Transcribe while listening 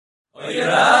We're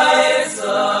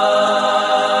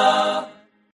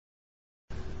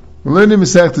learning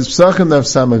Masechtas Pesachim, Daf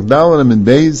Samach Dalet and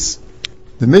Beis.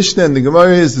 The Mishnah and the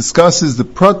Gemara discusses the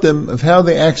pratim of how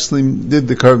they actually did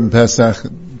the Korban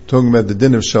Pesach, talking about the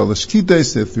din of Shalosh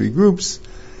Kitos, there are three groups,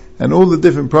 and all the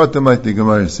different pratim like the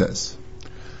Gemara says.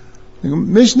 The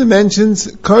Mishnah mentions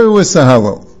Karu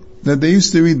Hallel, that they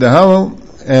used to read the Hallel,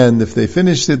 and if they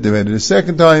finished it, they read it a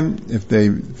second time. If they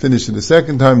finished it a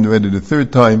second time, they read it a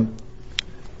third time.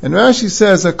 And Rashi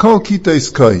says, Akol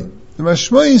Kitos Koi. The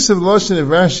mashmayis of Lashon of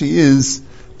Rashi is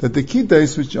that the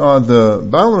Kitos, which are the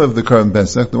Baalim of the Korban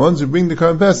Pesach, the ones who bring the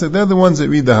Korban Pesach, they're the ones that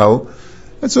read the Hallel.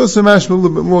 That's also mashma a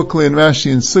little bit more clear in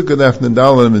Rashi and Sukkot after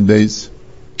Dalet and Beis.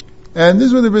 And this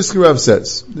is what the Brisker Rav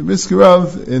says. The Brisker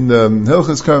Rav in the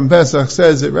Hilchos Korban Pesach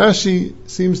says that Rashi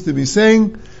seems to be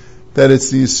saying that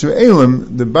it's the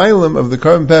Yisraelim, the Baalim of the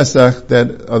Korban Pesach,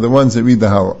 that are the ones that read the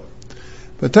Hallel.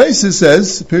 But Taisus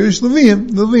says, Pirush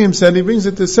Leviim said, he brings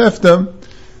it to Sefta,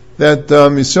 that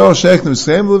Yisrael Sheikhim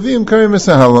Yisraelim Leviim Karim Es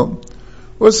HaHallel.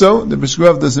 Also, the Brisker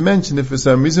Rav doesn't mention it for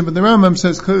some reason, but the Rambam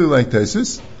says clearly like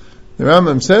Taisus. The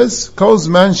Rambam says, Kol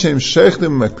Zman Shem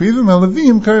Sheikhim Makrivim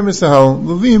HaLeviim Karim Es HaHallel.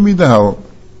 Leviim read the Hallel.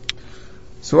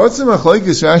 So what's the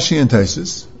machlokes Rashi and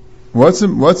Taisus? What's the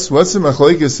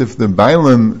machlokes if the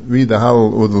Baalim read the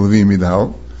Hallel or the Leviim read the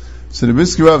Hallel? So the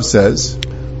Brisker Rav says,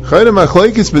 Chayda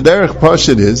machlokes b'derech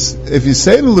Pashat is, if you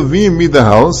say the Leviim read the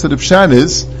Hallel, so the Pshat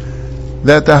is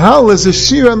that the Hallel is a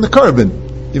shir on the Korban.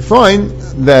 You find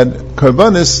that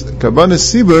Karbanis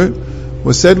Sibur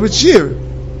was said with shir.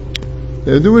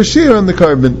 They do a shir on the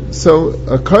Korban. So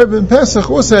a Korban Pesach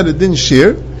also had a din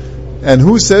shir, and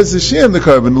who says the shir on the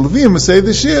Korban? The Leviim will say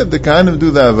the shir. The Kohanim do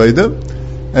the Avodah,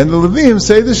 and the Leviim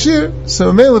say the shir.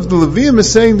 So male, if the Leviim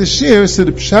is saying the shir, so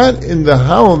the pshat in the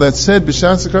Hallel that said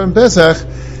b'shas Korban Pesach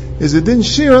is a din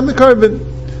shir on the Korban.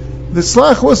 The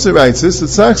Tzlach also writes this. The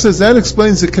Tzlach says that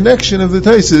explains the connection of the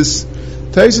Taisus.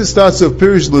 Taisus starts off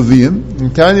Pirush Leviim,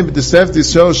 and Tanya b'Tesefta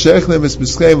Yisrael Sheikhim Es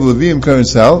B'Schei Leviim Karim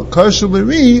Sal Karshul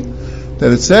L'Ri,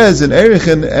 that it says in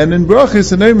Erechin and in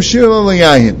Brachis and Erim Shir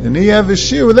L'Yayin, and here you have a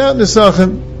shir without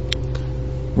Nesachim.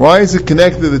 Why is it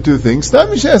connected to the two things?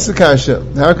 Tamish Kasha.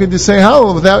 How could you say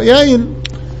Hallel without Yayin?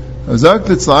 Azak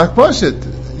the Tzlach Pashit.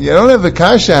 You don't have a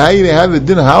Kasha. How you have a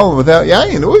din Hallel without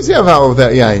Yayin? Always you have Hallel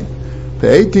without Yayin. The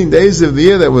 18 days of the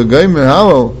year that we're going to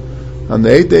Hallel, on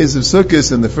the 8 days of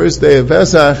Sukkot and the first day of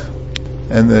Pesach,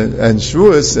 and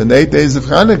Shavuos, and the 8 days of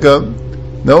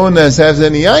Chanukah, no one has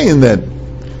any Yayin then.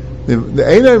 The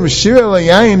Einar Shir al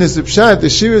Yayin is the Pshat, the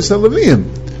Shir is Leviim.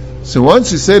 So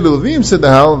once you say the Leviim said the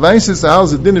Hallel, Vice is the Hallel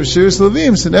is the din of Shir is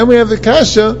Leviim, so then we have the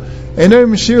Kasha,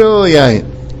 Einar Shir al Yayin.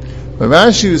 But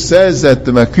Rashi who says that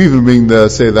the Makrivim bring the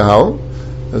Hallel,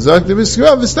 the Brisker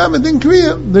Rav is not a din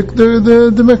kriya.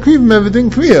 The Makrivim have a din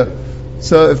kriya.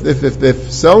 So if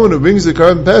someone who brings the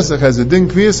Korban Pesach has a din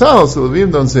kriya Hallel, so the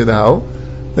Leviim don't say the Hallel,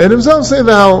 they themselves say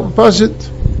the Hallel. Pashit.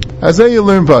 As how you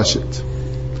learn Pashit.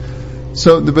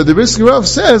 So, but the Brisker Rav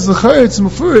says the Charetz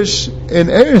Mufurish in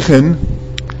Erechin,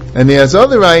 and he has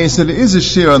other ayahs that there is a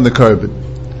shir on the Korban.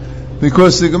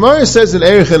 Because the Gemara says in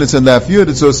Erechin it's a Daf Yud,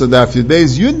 it's also Daf Yud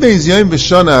Beis. Yud Beis Yom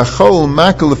B'Shana Achol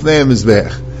Makal Lefnei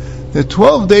Mizbech. There are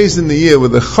 12 days in the year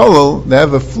with a cholol, they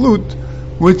have a flute,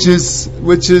 which is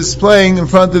playing in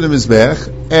front of the Mizbech,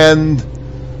 and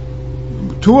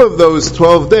 2 of those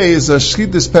 12 days are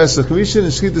Shchitas Pesach Rishon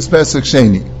and Shchitas Pesach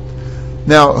Sheni.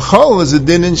 Now, cholol is a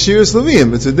din in Shiras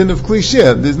Leviim, it's a din of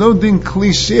Klisheh. There's no din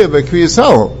Klisheh by Kriyas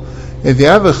Hallel. If you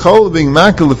have a cholol being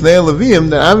Makal Lefnei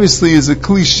Leviim, that obviously is a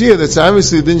Klisheh, that's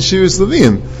obviously a din Shiras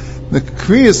Leviim. The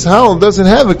Kriyas Hallel doesn't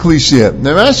have a Klisheh.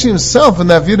 Now Rashi himself in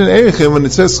Daf Yud and Erechin, when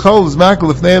it says Chol is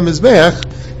Makal Lefnei Mizbech,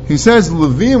 he says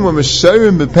Leviim were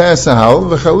Mesharim B'Peh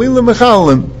Hallel v'Chalilim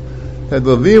Mechalim. That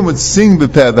Leviim would sing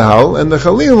B'Peh the Hallel, and the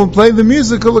Chalilim would play the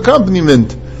musical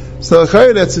accompaniment. So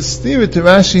that's a steer to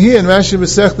Rashi here, and Rashi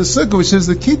Masech the Sukkah, which is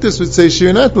the Kitos would say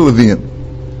Shir not the Leviim.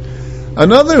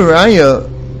 Another raya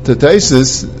to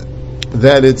Taisus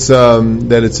that it's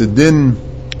a din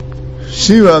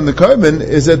Shira on the Korban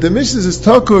is that the Mishnah says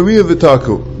Taku Ariya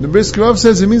V'Taku. The Brisker Rav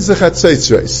says it means the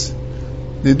Chatzais Reis.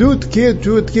 They do Tkir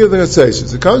of the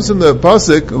Chatzais. It comes from the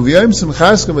Pasuk Uv'yayim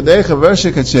Simchaskem Adeicha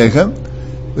V'Arshek Hatshechem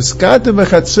V'Skatem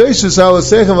V'Chatzais Al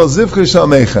Asechem Al Zivcha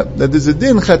Shalmechem. That there's a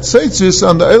din Chatzais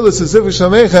on the Eilis of Zivcha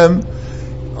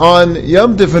Shalmechem on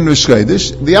Yom Tov and Rosh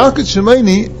Chodesh. The Alkut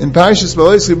Shemaini in Parashas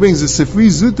Balaisi brings a Sifri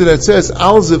Zuta that says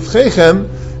Al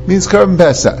Zivchechem means Korban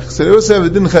Pesach. So they also have a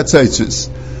din Chatzais.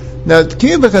 Now,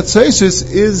 Tkir B'Chatzaisis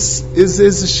is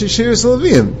Shiras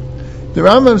Leviim. The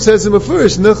Rambam says in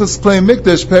Mefurish, Nilchus Klei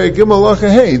Mikdash, Perek Gimel Lacha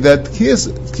Hey, that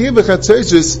Tkir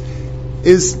B'Chatzaisis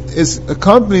is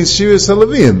accompanies Shiras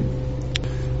Leviim.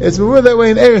 It's more that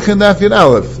way in Erech and Daf Yud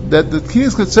Aleph, that the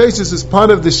Tkiyas Chatzaitis is part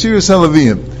of the Shiras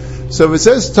HaLeviyim. So if it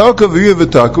says Taka V'Riya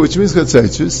V'Taka, which means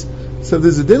Chatzaitis, so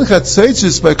there's a din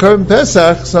Chatzaitis by Karban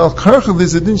Pesach, so Al-Karchel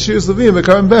there's a din Shiras Leviyim by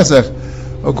Karban Pesach.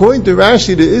 According to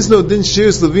Rashi, there is no din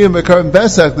Shiras Leviyim by Karban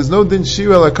Pesach, there's no din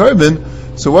Shira la Karban,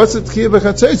 so what's the Tkiyah by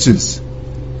Chatzaitis?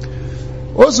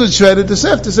 Also, Shredded the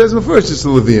Sefta says first it's the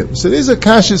Leviyim. So there's a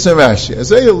Kashis and Rashi. As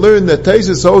you learn that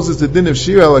Taisus holds it's the din of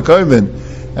Shira la Karban,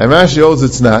 and Rashi holds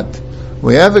it's not.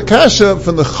 We have a kasha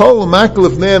from the Chol Makal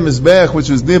of Nea Mizbeach, which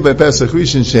was did by Pesach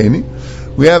Rishon Sheni.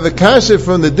 We have a kasha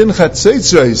from the Din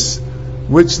Chatzaitzos,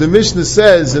 which the Mishnah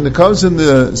says, and it comes in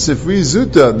the Sifri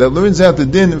Zuta, that learns out the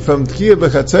Din from Tkiyah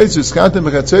B'Chatzaitzos, Katem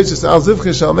B'Chatzaitzos, Al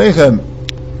Zivche Shal Mechem,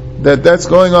 that's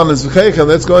going on as V'chechem,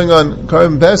 that's going on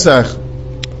Karban Pesach,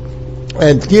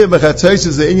 and Tkiyah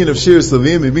B'Chatzaitzos, the Inyan of Shiras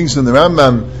Leviyim, it brings from the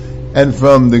Rambam and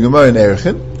from the Gemara in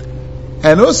Erechin.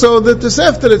 And also the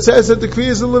Tosefta that says that the Kriya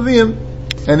is a Leviyim.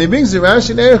 And he brings the Rashi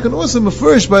and Erech, and also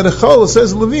Mefurish by the Chol,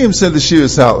 says Leviyim said the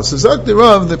Shiras Hal. So Zok the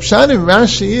Rav, the Pshat in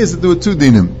Rashi is that there were two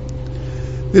dinim.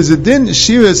 There's a din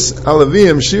Shiras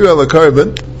Alaviyim, Shira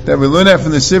Alakarban, that we learn out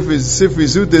from the Sifri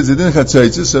Zut, there's a din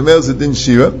Chatzaitis, so male's a din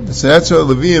Shira. So that's why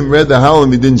Leviyim read the Hal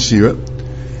and he din Shira.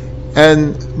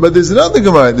 But there's another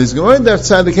Gemara, there's Gemara in Daf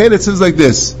Tzadikei that says like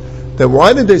this, that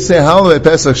why did they say Hal by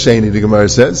Pesach Sheni? The Gemara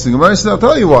says. The Gemara says, I'll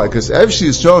tell you why. Because Evshi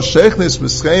is Shor Sheichnis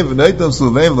Mischayim V'Neitam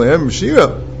Sluveim V'Lehem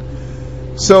Shira.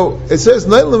 So it says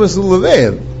Neitam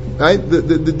Sluveim. Right?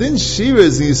 The din Shira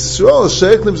is Yisrael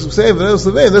Sheichnis Mischayim V'Neitam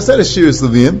Sluveim. That's not a Shira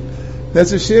Sluveim.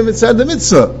 That's a Shira Mitzad the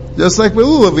Mitzvah. Just like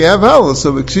Belulav, we have Hal.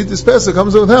 So Kshitis Pesach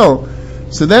comes with Hal.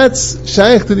 So that's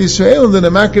Shaykh to the Yisrael and then a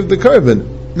Makiv the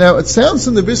Karban. Now it sounds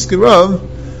from the Brisker Rav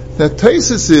that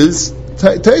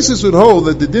Taisus would hold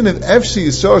that the din of Efshi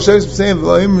Yisrael Sheichnis Mischayim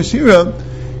V'Lehem Shira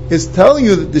is telling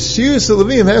you that the Shiras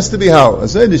Leviyim has to be Hal. I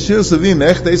say the Shiras Leviyim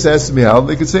Echtes has to be Hal.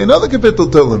 They could say another capital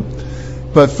Tilim.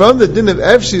 But from the din of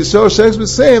Efshi Yisrael Sheichnis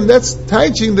Mischayim, that's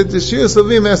teaching that the Shiras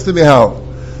Leviyim has to be Hal.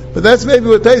 But that's maybe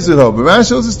what Taisus would hold. But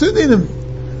Rashi holds it's two dinim.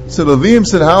 So Leviyim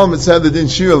said Hal mitzad the din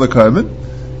Shira L'Karban,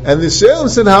 and the Yisrael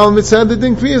said Hal mitzad the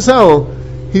din Kriyas Hal.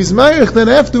 He's Mayach then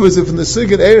afterwards, if in the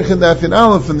Sukkot Erech and Daf Yud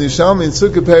Aleph from the Yishalmi and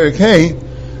Sukkot Perek Hey,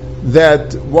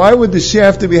 that why would the Shia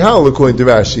have to be Hal according to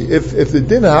Rashi? If the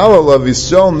din Halal of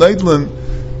Yisrael Neidlim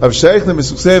of Sheichlim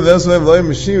Esuksev Nesvaim V'Leim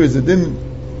Mashir is the din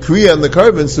Kriya on the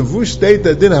Karban, so Vush state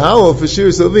that din Halal for Shir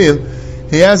Sovim,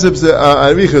 he has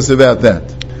arichas about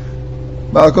that.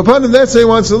 But Al-Kapanim, that's how he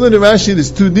wants to learn in Rashi.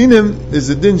 There's two dinim. There's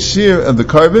a din Shir of the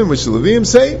Karban, which the Leviyim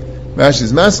say.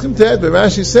 Rashi's maskim to that, but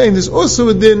Rashi's saying there's also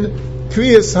a din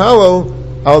Kriyas Halal,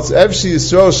 Al Evshi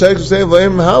Yisrael Sheichlim Esuksev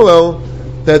V'Leim Halal,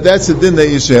 that's a din that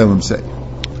Yisraelim say.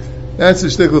 That's a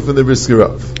shtickle from the Brisker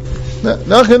Rav.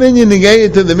 Nachan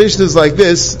negate to the Mishnahs like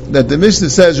this, that the Mishnah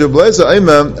says, Rebeleza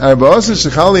Oima, Arba'asa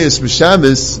Shechalias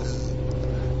B'Shabbos,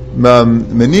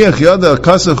 Meniach Yoda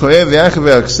Al-Kasach Chorev Yachav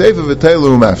Al-Kseifa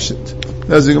V'Teilu Mafshit.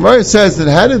 Now, as the Gemara says, that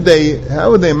how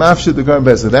would they mafshit the Karban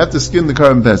Pesach? They have to skin the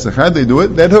Karban Pesach. How do they do it?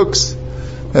 They had hooks.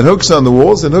 They had hooks on the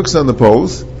walls and hooks on the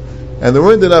poles. And there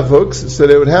weren't enough hooks, so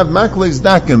they would have maklis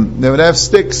dakim. They would have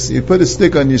sticks. You put a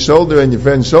stick on your shoulder and your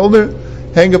friend's shoulder,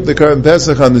 hang up the Karban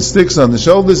Pesach on the sticks on the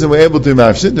shoulders, and we're able to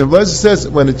mafshit. The Rebbe says,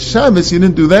 when it's Shabbos, you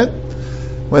didn't do that.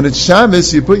 When it's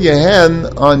Shabbos, you put your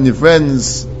hand on your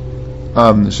friend's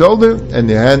shoulder, and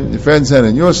your friend's hand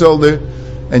on your shoulder,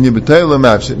 and you b'tayla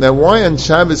mafshit. Now, why on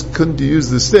Shabbos couldn't you use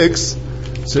the sticks?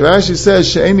 So Rashi says,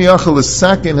 she'eni yachal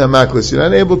l'sakin hamaklis. You're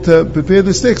not able to prepare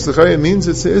the sticks. It means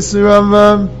it's an issur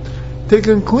of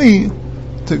taken kli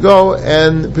to go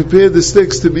and prepare the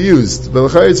sticks to be used.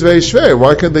 But it's very shver.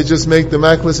 Why can't they just make the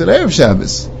maklis in Erev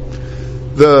Shabbos?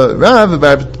 The Rav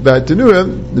about Tanura,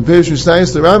 the Pirish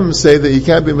Mishnayos, the Rambam say that you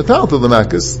can't be metal to the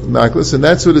maklis, and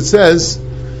that's what it says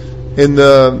in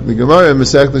the Gemara in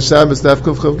Masechta Shabbos Daf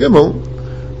Kuf Chav Gimel.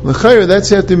 L'chayr,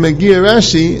 that's how to Megia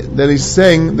Rashi that he's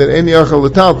saying that any yachal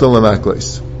l'tal to the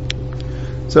maklis.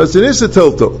 So it's an issa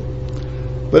tiltul,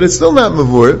 but it's still not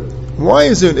mavur. Why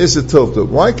is there an issa tiltul?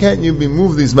 Why can't you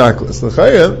remove these maklas?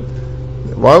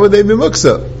 Why would they be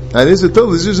muksa? And issa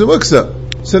tiltul is just a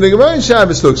muksa. So the Gemara in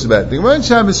Shabbos talks about it. The Gemara in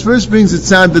Shabbos first brings it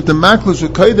sound that the maklas were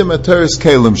kaidem ataris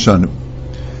kelim shanim,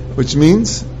 which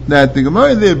means that the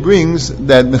Gemara there brings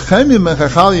that Nechemim and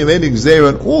Chachalim made exer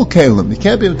on all kelim. You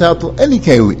can't be entitled to any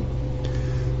keli.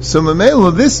 So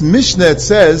Mamela, this Mishnah it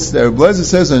says that Rebbe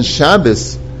says on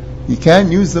Shabbos you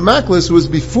can't use the maklis was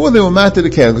before they were matter the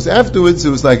kelim, because afterwards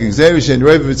it was like exerish and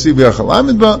reiv v'tzibi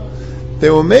achalamidba. They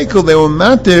were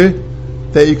matter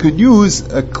that you could use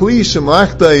a kli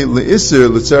shemalachtai leisser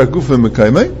l'tzar gufa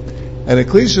mekaymai, and a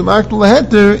kli shemalachtai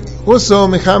leheter also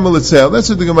mechama l'tzel. That's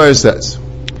what the Gemara says.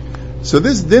 So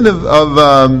this din of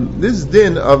maklos,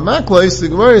 the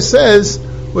Gemara says,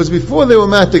 was before they were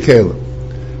mat the kelim.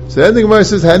 So then the Gemara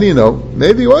says, how do you know?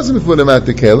 Maybe it wasn't before they were mat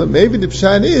the kelim. Maybe the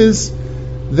pshat is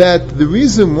that the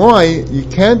reason why you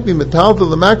can't be metal to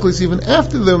the maklos even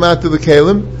after they were mat the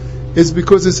kelim is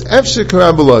because it's efshek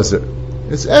Rabbi Elazar.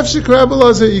 It's efshek Rabbi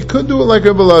Elazar. You could do it like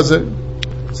Rabbi Elazar.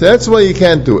 So that's why you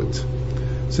can't do it.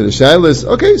 So the shaila is,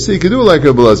 okay, so you can do it like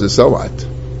Rabbi Elazar, so what?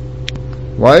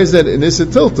 Why is that in Issa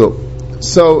Tiltul?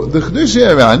 So the Chedush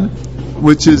Aran,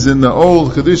 which is in the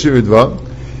old Chedush Ridva,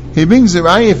 he brings a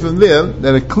raya from there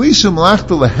that a Klisha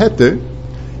Malachta Leheter,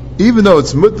 even though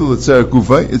it's Mutter L'Tzarech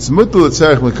Gufay, it's Mutter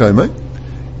L'Tzarech Mekaymay,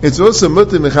 it's also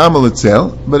Mutter Mechama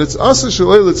L'Tzel, but it's also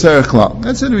Shaloi L'Tzarech Klal.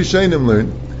 That's what Rishonim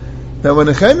learned. Now when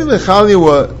the Chaimim Mechalia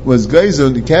was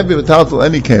Geizun, he can't be metaltal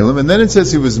any Kalim, and then it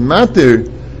says he was Matir,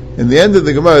 in the end of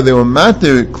the Gemara, they were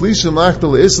Matir, Klisha Malachta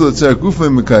L'Isra L'Tzarech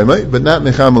Gufay Mekaymay, but not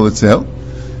Mechama L'Tzel.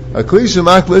 A klisha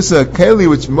makla is a keli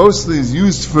which mostly is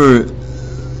used for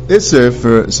iser,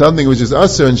 for something which is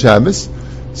aser and Shabbos.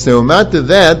 So matter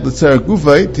that l'tzarech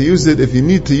gufay, to use it if you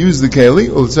need to use the keli,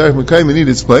 or l'tzarech mekayim, you need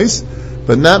its place,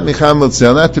 but not mecham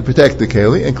l'tzel, not to protect the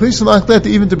keli, and klisha makla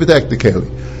even to protect the keli.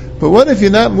 But what if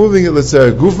you're not moving it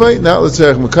l'tzarech gufay, not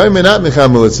l'tzarech mekayim, and not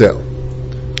mecham l'tzel?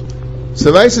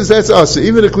 So Vai says that's aser,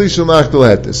 even a klisha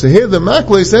makla. So here the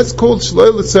makla that's called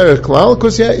shloi l'tzarech klal,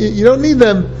 because you don't need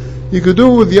them. You could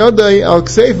do it with Yodai al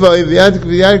Kseifa,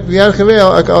 V'yad Chavei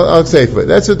al Kseifa.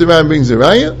 That's what the Ram brings a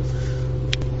raya.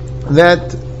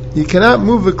 That you cannot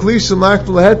move a Klisha Malachta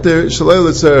Leheter Shaloi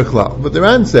L'Tzarech Klal. But the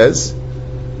Ram says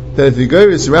that if you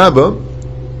go to Rabbah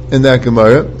in that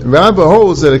Gemara, Rabbah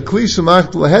holds that a Klisha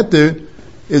Malachta Leheter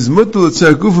is Mutter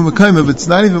L'Tzarech Gufa Mekayim, but it's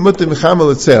not even Mutter Mechama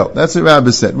L'Tzel. That's what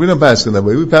Rabbah said. We don't pass it that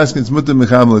way. We pass it it's Mutter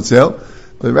Mechama L'Tzel.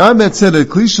 But Rabbah said that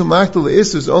Klisha Malachta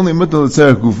L'Isr is only Mutter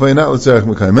L'Tzarech Gufa, not L'Tzarech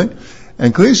Mekayim.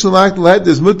 And Klisha Malachta L'Heter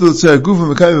is Mutter L'Tzarech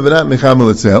Gufa Mekayim, but not Mechama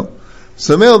L'Tzel.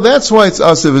 So Mel, that's why it's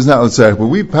Asif is not L'Tzarech. But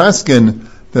we paskin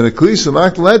that a Klisha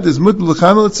Malachta L'Heter is Mutter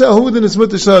L'Chama L'Tzel. Who then is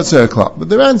Mutter Shlo L'Tzarech Klal? But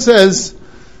the Ran says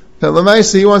that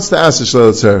Lamaisa he wants to ask the Shlo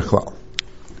L'Tzarech Klal.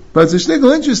 But it's a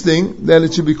shtickle interesting that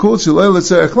it should be called Shlo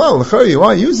L'Tzarech Klal. L'chari, you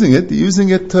are using it. You're using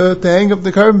it to hang up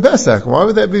the Karban Pesach. Why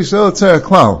would that be Shlo L'Tzarech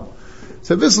Klal? It's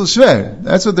a bissel shver.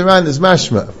 That's what the Ran is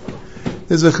mashma.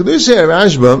 There's a Chedush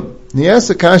Rashba. He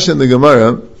asks a kasha in the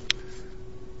Gemara.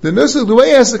 The way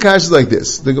he asks the kasha is like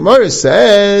this. The Gemara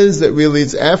says that really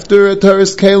it's after a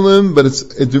Taurus Kalim, but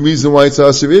the reason why it's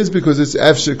Asher is because it's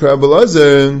after Rabbi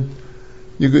Elazar.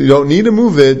 You don't need to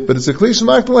move it, but it's a Klisha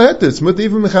Malachta Leheter. It's Mutter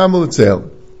even Mechama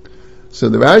L'Tzel. So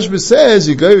the Rashba says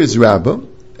you go to his Rabbah,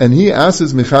 and he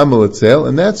asks Mechama L'Tzel,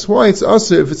 and that's why it's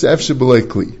Asher if it's after B'loi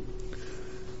Kli.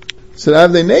 So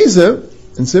Avnei Nezer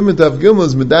in Simon Tav Gimel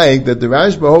is medayik that the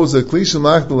Rashba holds a Klisha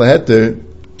Malachta Leheter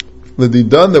the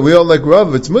done that we all like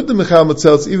Rav. It's Mutter Mecham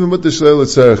L'Tzel. It's even Mutter Shlei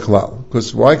L'Tzarech Klal.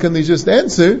 Because why can't they just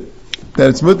answer that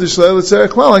it's Mutter Shlei L'Tzarech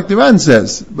Klal like the Ran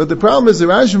says? But the problem is the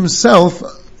Rashba himself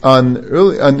in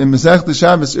Masechta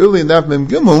Shabbos early in Daf Mem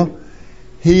Gimel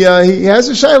he has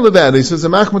a shayla about it. He says a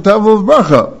Machmat Tavul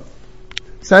Bracha.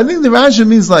 So I think the Rashba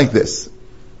means like this,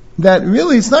 that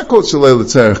really it's not called Shlei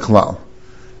L'Tzarech Klal.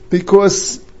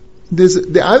 Because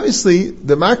obviously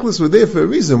the maklas were there for a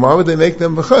reason. Why would they make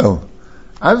them b'chol?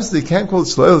 Obviously, you can't call it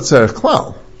shloil tzarech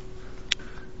klal.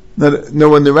 Now,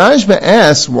 when the Rashba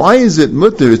asks why is it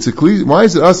mutter? Why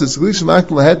is it us? It's klisha makla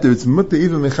leheter. It's mutter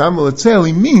even mechama l'tzel.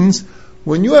 He means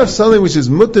when you have something which is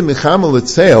mutter mechama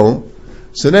l'tzel,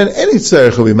 so then any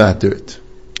tzarech will be matter it.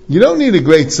 You don't need a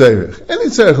great tzarech. Any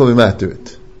tzarech will be matter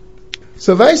it.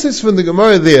 So Vai says from the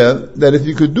Gemara there, that if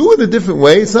you could do it a different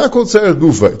way, it's not called tzarech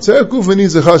gufa. Tzarech gufa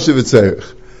needs a chashiv tzarech.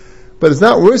 But it's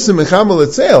not worse than mechama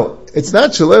l'tzel. It's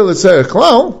not shalei l'tzarech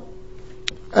klal.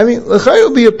 I mean, l'chai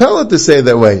will be a pellet to say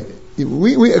that way. A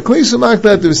klisha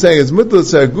maklat was saying, it's mutter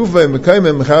l'tzarech gufa and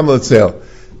mechama l'tzel.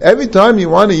 Every time you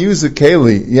want to use a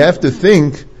keli, you have to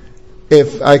think,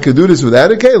 if I could do this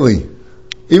without a keli,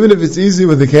 even if it's easy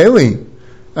with a keli.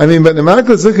 I mean, but the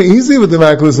maklis look easy with the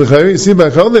maklis. You see,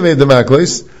 Bachol they made the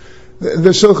maklis. The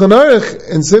Shulchan Aruch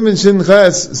in Siman Shin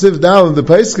Chas Siv Dal the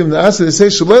Paiskim the Asa they say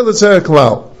Shalei L'Tzarech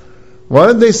Klal. Why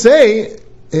did they say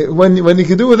when you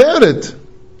can do without it?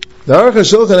 The Aruch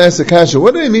HaShulchan asks the kasha,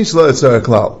 what do they mean Shalei L'Tzarech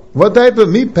Klal? What type of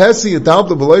meat passing a talpa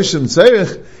b'loishim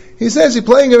tzarech? He says you're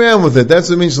playing around with it. That's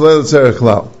what it means Shalei L'Tzarech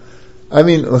Klal. I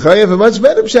mean, you have a much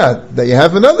better pshat that you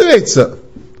have another eitzah.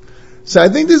 So I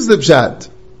think this is the pshat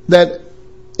that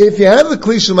if you have the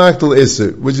klisha maktal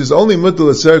iser, which is only mutal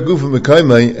l'tzarech gufa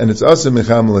mekaymai, and it's also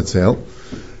mecham l'tzel,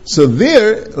 so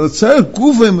there l'tzarech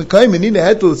gufa mekaymai need to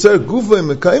head to l'tzarech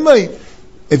gufa mekaymai.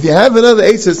 If you have another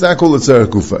eitzah, it's not called l'tzarech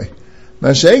gufa.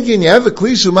 Mashenkin, you have a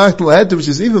kli shel maktal heter, which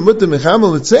is even mutter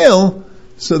mechamel l'tzeil.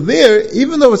 So there,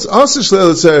 even though it's also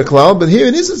shleil l'tzerich klal, but here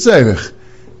it is a tzerich.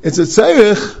 It's a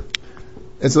tzerich.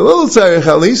 It's a little tzerich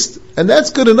at least, and that's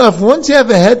good enough. Once you have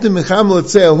a heter mechamel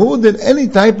l'tzeil, who did any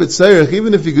type of tzerich,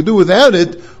 even if you could do without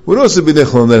it, would also be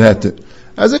nichol on that heter.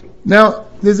 Now,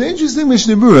 there's an interesting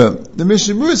Mishnah Berurah. The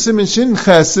Mishnah Berurah Siman Shin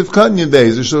Ches Sivkat in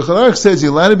Yudei. The Shulchan Aruch says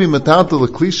you're allowed to be mataltal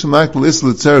l'kli shel maktal isser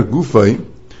l'tzerich gufay.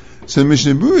 So the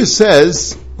Mishnah Berurah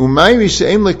says, "Umayri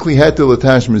she'em lekli heter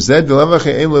l'tash mezed v'lavach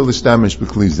she'em le'lishtamish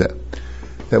b'kli zeh."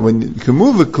 That when you can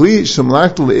move a kli shel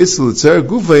maktal l'isser l'tzerich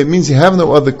gufay, it means you have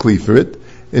no other kli for it.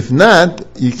 If not,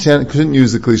 you couldn't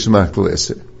use the kli shel maktal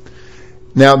l'isser.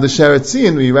 Now the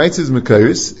Sharatzian, when he writes his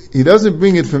Mekayris, he doesn't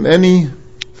bring it from any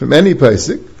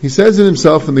pasuk. He says it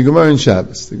himself in the Gemara in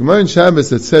Shabbos. The Gemara in Shabbos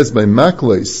that says by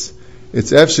maklos,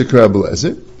 it's efshekra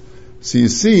b'lezer. So you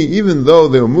see, even though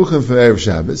they were muchim for Erev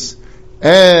Shabbos,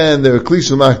 and they were kli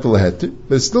shel maktal heter,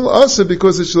 but it's still also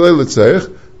because it's shalei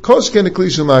l'tzarech, kol sheken a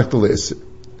kli shel maktal eser.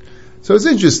 So it's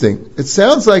interesting. It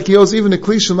sounds like he owes even a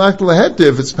kli shel maktal heter.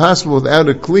 If it's possible without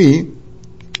a kli,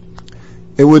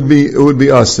 it would be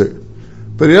aser.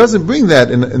 But he doesn't bring that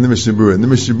in the Mishnah Berurah. In the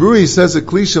Mishnah Berurah, he says a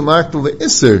kli shel maktal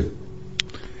eser.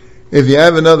 If you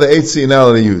have another eitzi, you're not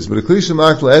allowed to use. But a kli shel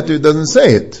maktal heter doesn't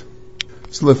say it.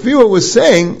 So Lefi what was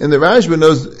saying, and the Rashba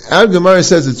knows, our Gemara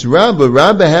says it's Rabbah.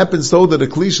 Rabbah happens told that a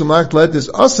kli shel maktal heter is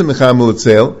also mechamel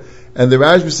l'tzeil, and the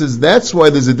Rashba says that's why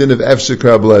there's a din of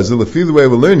efshekra b'lezer. Lefi the way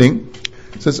we're learning,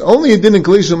 so it's only a din in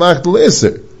kli shel maktal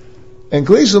eser. And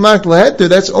kli shel maktal heter,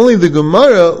 that's only the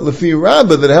Gemara Lefi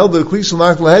Rabbah that held that kli shel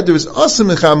maktal heter is also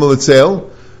mechamel l'tzeil.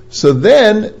 So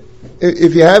then,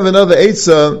 if you have another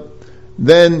eitza,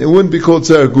 then it wouldn't be called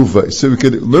tzarech gufay. So we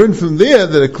could learn from there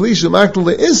that a kli shel maktal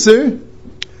eser,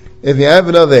 if you have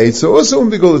another eight, so also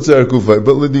wouldn't be called a tzarech gufay.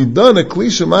 But l'didan a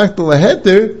kli shel maktal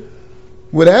heter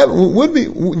would be,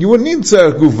 you wouldn't need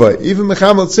tzarech gufay. Even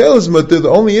mechamel tzeil is mutter, the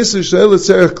only isser shleil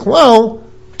tzarech klal.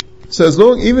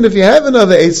 So even if you have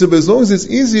another eight, but as long as it's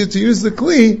easier to use the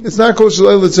kli, it's not called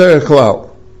shleil tzarech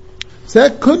klal. So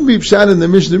that couldn't be pshat in the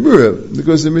Mishnah Berurah,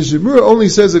 because the Mishnah Berurah only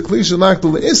says a kli shel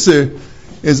maktal isser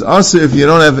is aser if you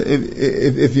don't have,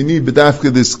 if you need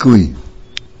bedafka this kli.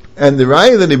 And the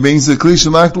raya that he brings is the kli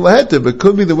shel maktal heter, but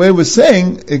could be the way we're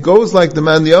saying, it goes like the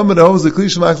man the Yom that holds the kli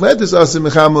shel maktal heter is aser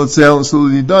mechamel l'tzeil, and so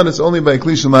the done, it's only by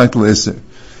kli shel maktal eser.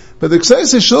 But the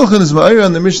Ksais Shulchan is ma'ir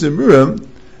on the Mishnah Berurah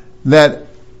that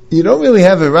you don't really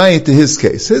have a raya to his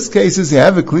case. His case is you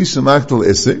have a kli shel maktal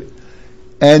eser,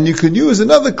 and you could use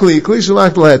another kli shel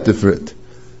maktal heter for it.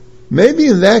 Maybe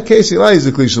in that case he lies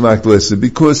a kli shel maktal eser,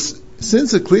 because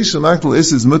since a kli shel maktal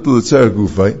eser is mutter l'tzarech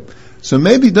gufay, so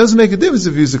maybe it doesn't make a difference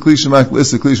if you use a kli shel maktal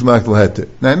eser, kli shel maktal heter.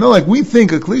 Now I know, like we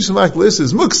think a kli shel maktal eser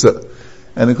is muksa,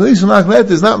 and a kli shel maktal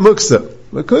heter is not muksa.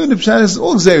 But according to Pshat, it's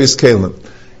all xeris kalim,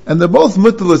 and they're both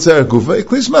mutter l'tzarech gufay. A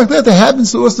kli shel maktal heter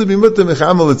happens to also be mutter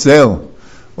mechamel l'tzeil,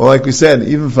 or like we said,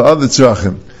 even for other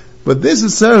tzrachim. But this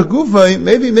is tzarech gufay.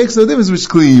 Maybe it makes no difference which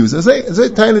kli you use. As I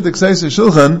tell the Ksais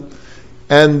Shulchan.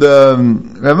 And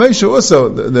Rav Moshe also,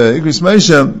 the Igros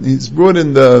Moshe, he's brought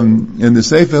in the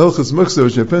Sefer Hilchos Muksa,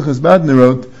 which Pinchas Badner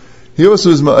wrote. He also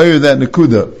is ma'ir that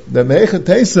nekuda, that me'echet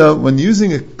teisa, when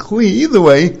using a kli either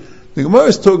way, the Gemara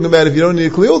is talking about if you don't need a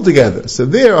kli altogether. So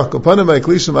there, akapana by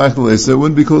kli shel maktal eser, it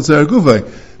wouldn't be called tzarech gufay.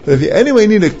 But if you anyway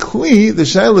need a kli, the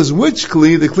shaila is which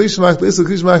kli, the kli shel maktal eser,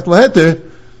 kli shel maktal heter.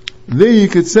 There you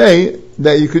could say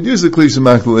that you could use the kli shel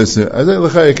maktal eser. As I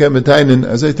l'chayim kemetainen,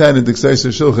 as I tainen the Ksais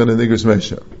Shulchan and the Igros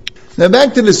Moshe. Now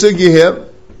back to the sugya here.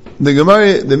 The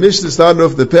Gemara, the Mishnah started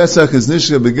off the Pesach is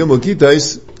nishka begimel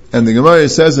kitais, and the Gemara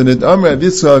says in it, Amr Rav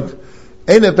Yitzchak,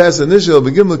 Eina Pesach nishka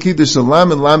begimel kitais shel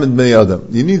lamed bnei adam.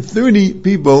 You need 30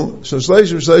 people, shel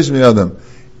shleishim bnei adam.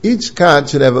 Each kat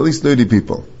should have at least 30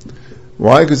 people.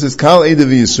 Why? Because it's Kal Eidav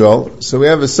Yisrael. So we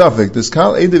have a suffix. Does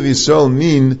Kal Eidav Yisrael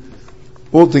mean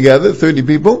altogether 30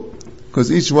 people?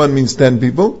 Because each one means 10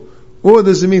 people. Or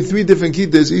does it mean 3 different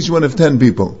kittas, each one of 10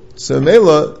 people? So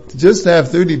Mela, just to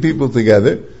have 30 people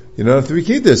together, you don't have 3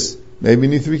 kittas. Maybe you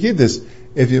need 3 kittas.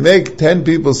 If you make 10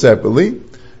 people separately,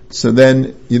 so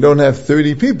then you don't have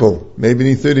 30 people. Maybe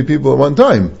you need 30 people at one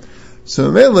time.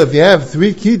 So Mela, if you have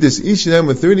 3 kittas, each of them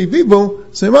with 30 people,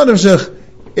 so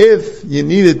if you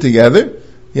need it together,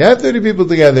 you have 30 people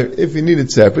together. If you need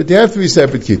it separate, you have 3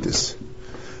 separate kittas.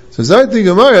 So Zayt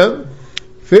Gemara,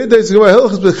 when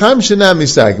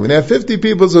you have 50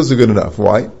 people, it's also good enough.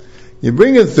 Why? You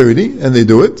bring in 30, and they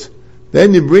do it.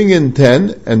 Then you bring in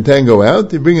 10, and 10 go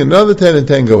out. You bring in another 10, and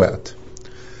 10 go out.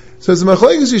 So it's a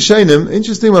machlokes yishainim,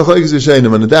 interesting machlokes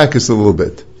yishainim, on the dakas a little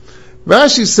bit.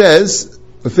 Rashi says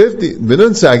 50,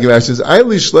 Benun Sagi says,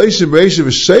 Aili Shleishim Reishav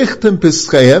Sheichtem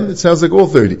Pischayim, it sounds like all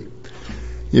 30.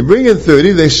 You bring in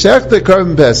 30, they shech the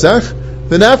Karban Pesach,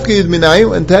 the Nafka Yid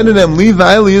Minayim, and 10 of them leave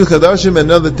Aili Yid Chadashim,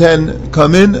 another 10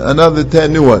 come in, another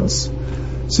 10 new ones.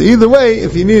 So either way,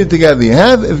 if you need it together, you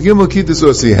have, if Gimel Kitas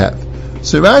also you have.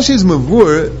 So Rashi's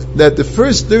Mavur, that the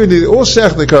first 30, they all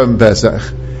shech the Karban Pesach,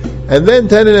 and then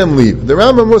 10 of them leave. The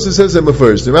Rambam also says them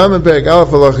first. The Rambam Perek Aleph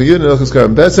Halacha Yud and Hilchos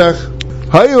Karban Pesach,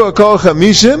 Hayu Akal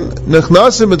Chamishim,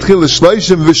 Nechnasim Etchil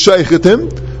Shleishim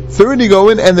V'Sheichetim, 30 go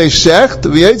in and they shecht,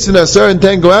 V'Yetzin Asar and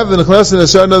 10 go out, V'Nechnasim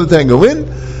Asar, another 10 go in,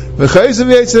 V'Chayzim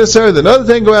V'Yetzin Asar, another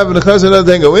 10 go out, V'Nechnasim,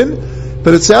 another 10 go in.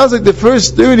 But it sounds like the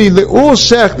first 30, they all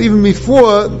shecht even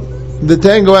before the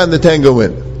 10 go out and the 10 go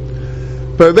in.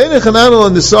 But Rabbeinu Chananel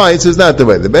on the side says not the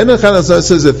way. The Rabbeinu Chananel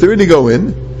says that 30 go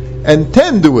in, and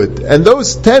 10 do it. And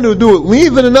those 10 who do it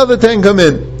leave and another 10 come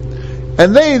in.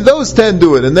 And those 10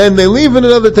 do it, and then they leave and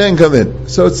another 10 come in.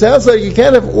 So it sounds like you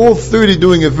can't have all 30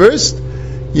 doing it first.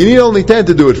 You need only 10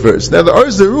 to do it first. Now the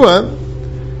Arz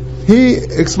Zarua, he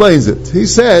explains it. He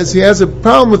says he has a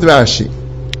problem with Rashi.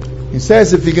 He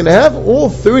says if you're going to have all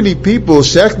 30 people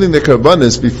shechting the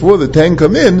karbanis before the 10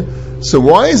 come in, so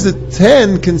why is the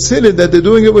 10 considered that they're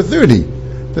doing it with 30?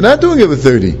 They're not doing it with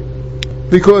 30.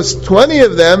 Because 20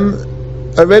 of them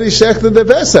already shechted the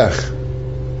Pesach.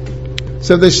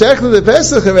 So they shechted the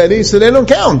Pesach already, so they don't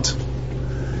count.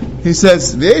 He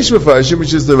says, the Eish Mefarshim,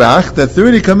 which is the Rach, that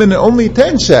 30 come in and only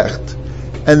 10 shecht.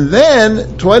 And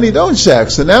then 20 don't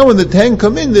shecht. So now when the 10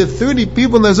 come in, the 30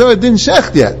 people in Nazarah didn't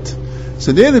shecht yet.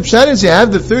 So there the pshat is you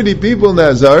have the 30 people in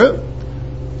Nazarah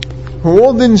who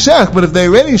all didn't shecht, but if they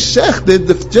already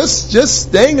shechted, just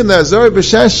staying in Nazarah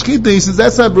b'shas shchita, he says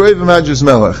that's not B'reiv Hadras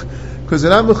Melech. Because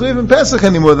they're not mechuyev in Pesach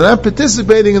anymore, they're not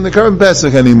participating in the current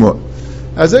Pesach anymore.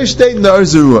 As I state in the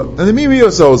Arz Zarua, and the Miri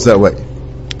also holds that way.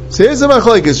 So here's the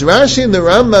machlokes. Rashi and the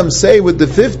Rambam say with the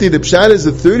 50, the pshat is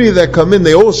the 30 that come in,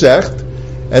 they all shecht,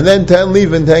 and then 10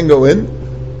 leave and 10 go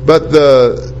in. But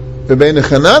the Rabbeinu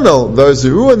Chananel, the Arz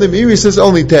Zarua and the Miri says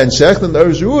only 10 shecht, and the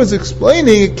Arz Zarua is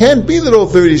explaining it can't be that all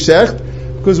 30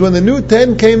 shecht, because when the new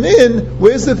 10 came in,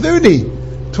 where's the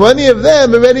 30? 20 of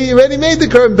them already made the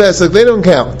current Pesach, they don't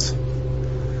count.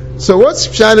 So what's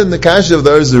pshat in the kasha of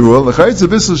the Arz Zarua? The Chaitz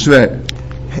Abyssal Shver.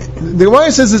 The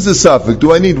Gemara says it's a suffix.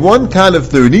 Do I need one kind of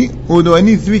 30, or do I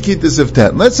need 3 kittas of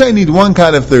 10? Let's say I need one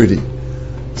kind of 30.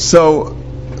 So,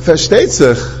 versteht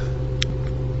sich,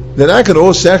 they're not going to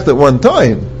all shecht at one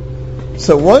time.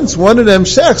 So once one of them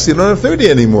shechts, you don't have 30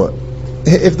 anymore.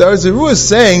 If the Arz Zarua is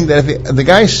saying that if the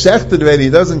guy shechted already, he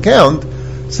doesn't count,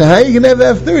 so how are you going to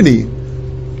have 30?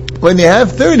 When you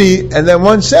have 30, and then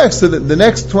one shechs, so the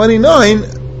next 29,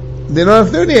 they don't have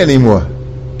 30 anymore.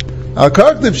 Our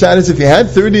Karktiv Pshat is if you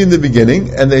had 30 in the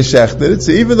beginning and they shechted it,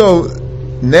 so even though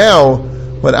now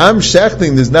when I'm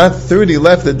shechting there's not 30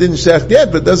 left that didn't shecht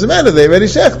yet, but it doesn't matter, they already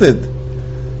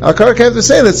shechted. Our Kark have to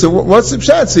say that, so what's the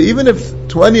Pshat? So even if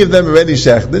 20 of them already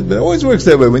shechted, but it always works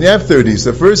that way, when you have 30,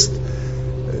 so first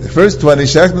 20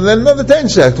 shecht and then another 10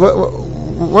 shecht.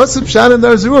 What's the Pshat in the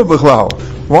Arz Zarua B'chlal?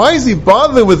 Why is he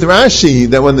bothered with Rashi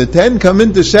that when the 10 come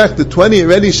into shecht, the 20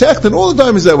 already shecht, and all the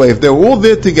time is that way? If they're all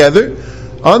there together,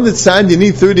 on the side you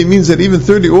need 30 means that even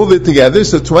 30 all there together,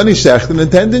 so 20 shecht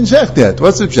and 10 didn't shecht yet.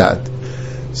 What's the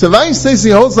pshat? So Vain says he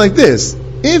holds like this.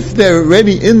 If they're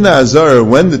already in the Azara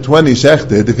when the 20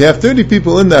 shechted, if you have 30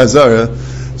 people in the Azara,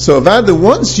 so Avada,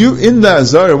 once you're in the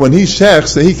Azara when he shechts,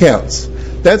 so he counts.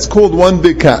 That's called one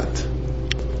big kat.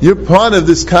 You're part of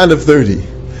this kind of 30.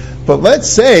 But let's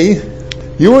say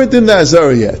you weren't in the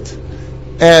Azara yet,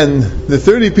 and the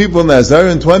 30 people in the Azara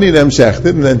and 20 of them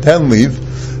shechted, and then 10 leave.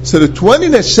 So the 20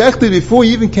 that shechted before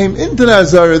you even came into the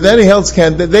Azara, then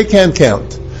they can't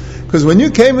count. Because when you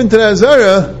came into the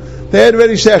Azara, they had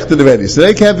already shechted already, so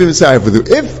they can't be Messiah for you.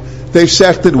 If they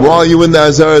shechted while you were in the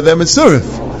Azara, they're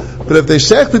Mitzurif. But if they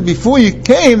shechted before you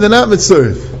came, they're not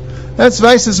Mitzurif. That's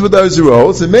Vices with Arz Zarua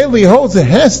holds. And mainly holds it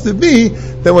has to be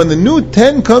that when the new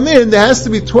 10 come in, there has to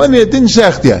be 20 that didn't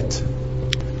shecht yet.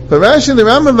 But Rashi and the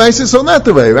Rambam Vices hold not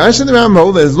the way. Rashi and the Rambam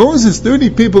hold that as long as there's 30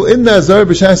 people in the Azara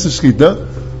b'shas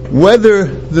shchita, whether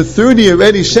the 30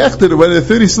 already shechted or whether the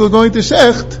 30 is still going to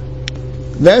shecht,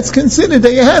 that's considered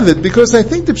that you have it. Because I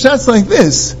think the pshat's like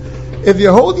this. If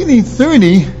you hold you need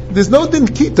 30, there's no din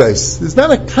kitais. There's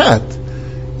not a kat.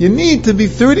 You need to be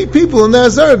 30 people in the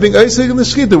Azara being Isaac in the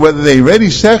Shechita. Whether they already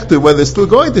shechted, whether they're still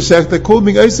going to shecht, they're called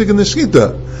being Isaac in the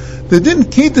Shechita. The din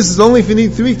kitais is only if you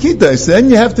need 3 kitais. Then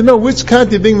you have to know which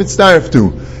kat you're being mitzdarif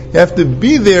to. You have to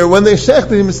be there when they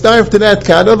shechted, you're mitzdarif to that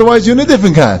kat, otherwise you're in a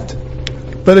different kat.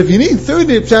 But if you need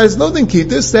 30, there's no din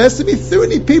kitas, there has to be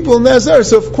 30 people in the Azara.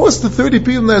 So of course the 30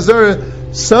 people in the Azara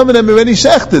some of them already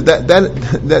shechted.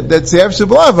 That's the Efshel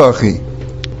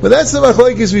B'Lavachi. But that's the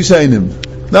Machlokes Rishonim.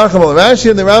 Nachum Rashi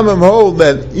and the Rambam hold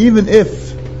that even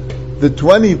if the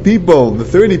 20 people, the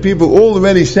 30 people all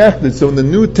already shechted, so when the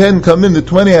new 10 come in, the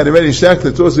 20 had already shechted,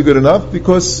 it's also good enough,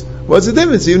 because what's the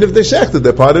difference? Even if they shechted,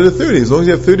 they're part of the 30. As long as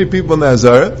you have 30 people in the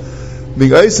Hazara,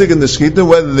 the Isaac and the Shechita,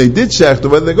 whether they did shecht or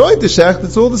whether they're going to shecht,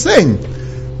 it's all the same.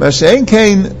 Mashen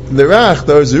Kain, the Rach,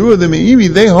 the Arzuru, the Meiri,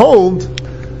 they hold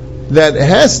that it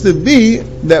has to be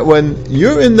that when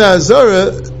you're in the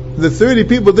Hazara, the 30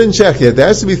 people didn't shecht yet. There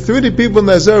has to be 30 people in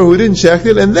the Hazara who didn't shecht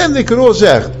yet, and then they could all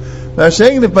shecht. Now,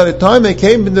 saying that by the time they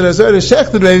came into the Hazara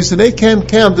shechted already, so they can't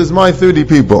count as my 30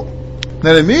 people.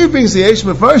 Now, the Meir brings the Yesh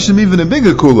Mefarshim even a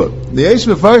bigger kula. The Yesh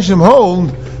Mefarshim hold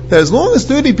that as long as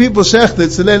 30 people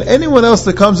shechted, so then anyone else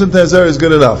that comes into Hazara is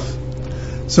good enough.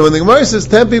 So when the Gemara says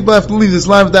 10 people have to leave this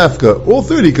live dafka, all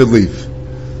 30 could leave.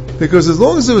 Because as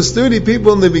long as there was 30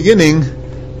 people in the beginning,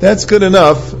 that's good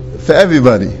enough for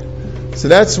everybody. So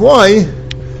that's why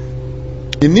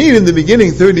you need in the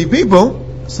beginning 30 people.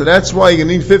 So that's why you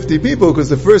need 50 people, because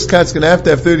the first cat's going to have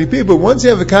 30 people. Once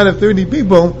you have a count of 30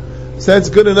 people, so that's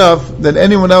good enough that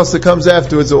anyone else that comes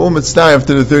afterwards will mitzvah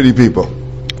after the 30 people.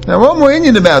 Now, one more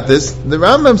Indian about this, the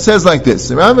Rambam says like this.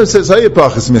 The Rambam says,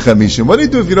 what do you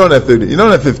do if you don't have 30? You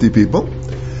don't have 50 people.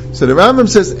 So the Rambam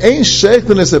says, Ein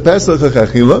sheikhunas ha-pesach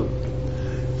ha-chachila,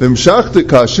 v'mshachta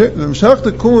kasher,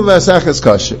 v'mshachta kum v'asachas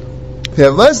kasher. If you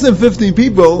have less than 50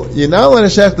 people, you're not allowed to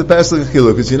shech the pesach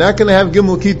ha-chila, because you're not going to have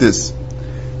gimel kitas.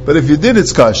 But if you did,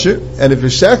 it's kasher, and if you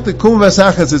shech the kum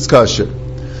v'asachas, it's kasher.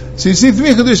 So you see three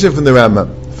chedushim from the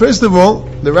Rambam. First of all,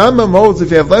 the Rambam holds if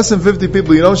you have less than 50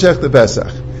 people, you don't shech the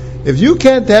pesach. If you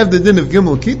can't have the din of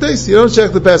gimel kitas, you don't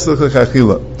shech the pesach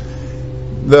l'chachila.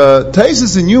 The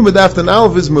Taisus in Yuma Daftan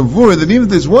Aleph is mavur that even if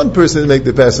there's one person to make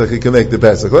the pesach, he can make the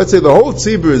pesach. Let's say the whole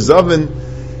tzibur is Zavin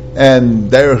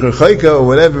and Derech Chayka or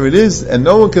whatever it is, and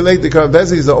no one can make the Karban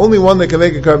Pesach. He's the only one that can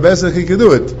make a Karban Pesach. He can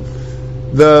do it.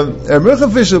 The Ermich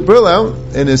official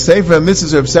Perlau in his Sefer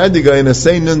Mitzvahs Reb Sadiga in a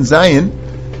Say Nun Zayin,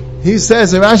 he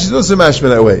says, and Rashi is also mashma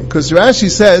that way, because Rashi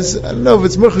says, I don't know if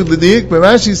it's Murchad L'Diik, but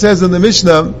Rashi says in the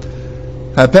Mishnah,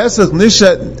 HaPesach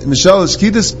Nishat Mishal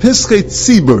Shkitas Pischei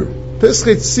Tzibur.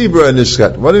 Pischei Tzibur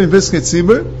Nishkat. What do you mean Pischei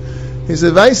Tzibur? He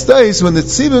said, Vaistais, when the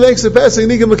Tzibur makes a Pesach, you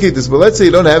need Makitas. But let's say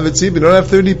you don't have a Tzibur, you don't have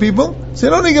 30 people, so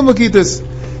you don't need Makitas.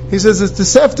 He says, the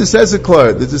Tosefta says it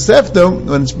clear. The Tosefta,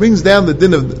 when it brings down the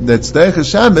din of that's Derech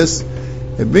Shabbos,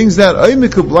 it brings down Oy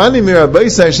Mikublani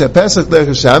Mirabaisai She Pesach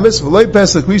Derech Shabbos, V'loi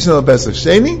Pesach Rishon Pesach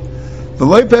Sheni,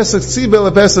 V'loi Pesach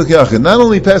Tzibur Pesach Yachid. Not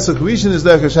only Pesach Rishon is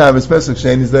Derech Shabbos, Pesach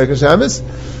Sheni is Derech Shabbos,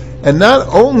 and not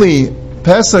only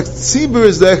Pesach Tzibur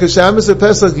is Derech Shabbos, or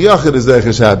Pesach Yachid is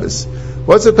Derech Shabbos.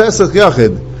 What's a Pesach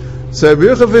Yachid? So Rabbi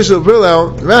Yerucham Fishel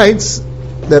Perlau writes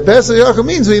that Pesach Yachid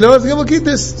means when you don't have Gimel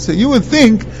Kitas. So you would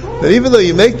think that even though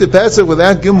you make the Pesach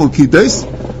without Gimel Kitas,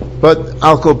 but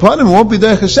Al Kopanim won't be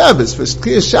Derech Shabbos. For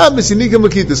Shkiyah Shabbos you need Gimel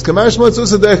Kitas. Kamar Shmot is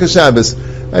also Derech Shabbos.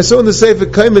 I saw in the Sefer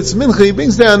Kaimitz Mincha, he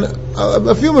brings down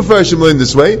a few Mefarshim learn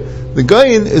this way. The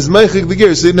Gayin is Meichik the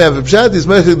Girsa. He didn't have a Pshat, he's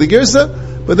Meichik the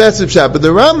Girsa, but that's a Pshat. But the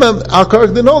Rambam, Al Kark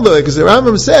didn't hold that, because the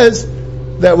Rambam says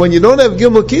that when you don't have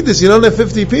Gimel Kitas, you don't have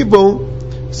 50 people,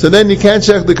 so then you can't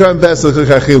check the Karban Pesach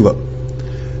Chachila.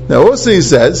 Now also he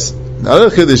says, another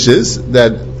Chiddush is,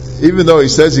 that even though he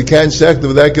says you can't check the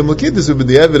without Gimel Kitas, but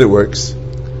the Evid it works.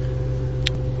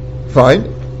 Fine.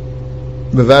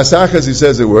 B'vasachas he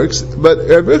says it works, but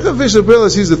Rabbi Yerucham Fishel Perlau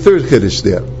sees the third Chiddush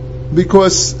there.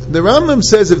 Because the Rambam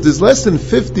says if there's less than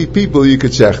 50 people you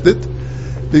could check it,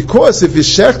 because if you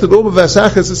checked it over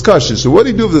Vasachas it's kosher. So what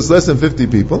do you do if there's less than 50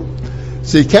 people?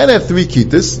 So you can't have 3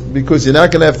 kitas, because you're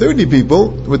not going to have 30 people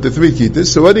with the 3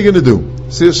 kitas, so what are you going to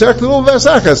do? So you'll check it over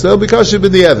Vasachas, so it'll be kosher in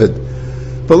the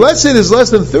Evid. But let's say there's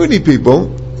less than 30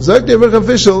 people, Zak the Rebbe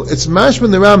official, it's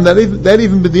mashman the Ram, that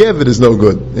even b'di'evid is no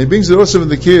good. He brings it also from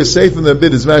the Kiyah, safe in the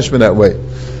bid is mashman that way.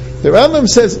 The Rambam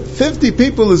says 50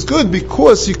 people is good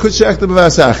because you could shech the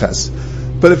b'vasachas.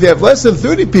 But if you have less than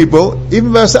 30 people, even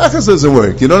b'vasachas doesn't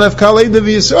work. You don't have kalei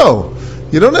devi Yisrael.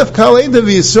 You don't have kalei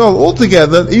devi Yisrael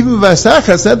altogether, even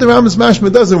b'vasachas, that the Rambam's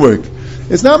mashman doesn't work.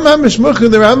 It's not mamish much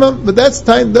in the Rambam, but that's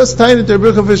tiny to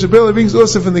Rabbi Yerucham Fishel Perlau. It brings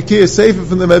also from the Kiyah, safe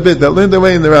from the Mabit, that learned their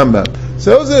way in the Rambam.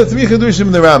 So those are the 3 Chedushim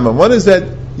in the Rambam. One is that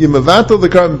you mevatel the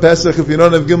Karban Pesach if you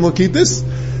don't have Gimel Kitas.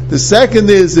 The second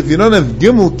is if you don't have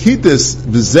Gimel Kitas,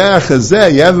 b'zeh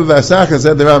chazeh, you have a vasachas,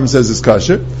 that the Rambam says is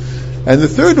kosher. And the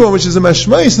third one, which is a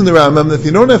mashmais in the Rambam, that if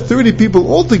you don't have 30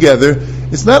 people altogether,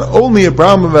 it's not only a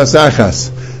problem of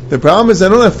vasachas. The problem is I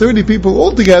don't have 30 people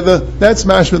altogether, that's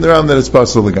mashma in the Rambam that it's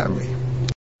possible to gamri.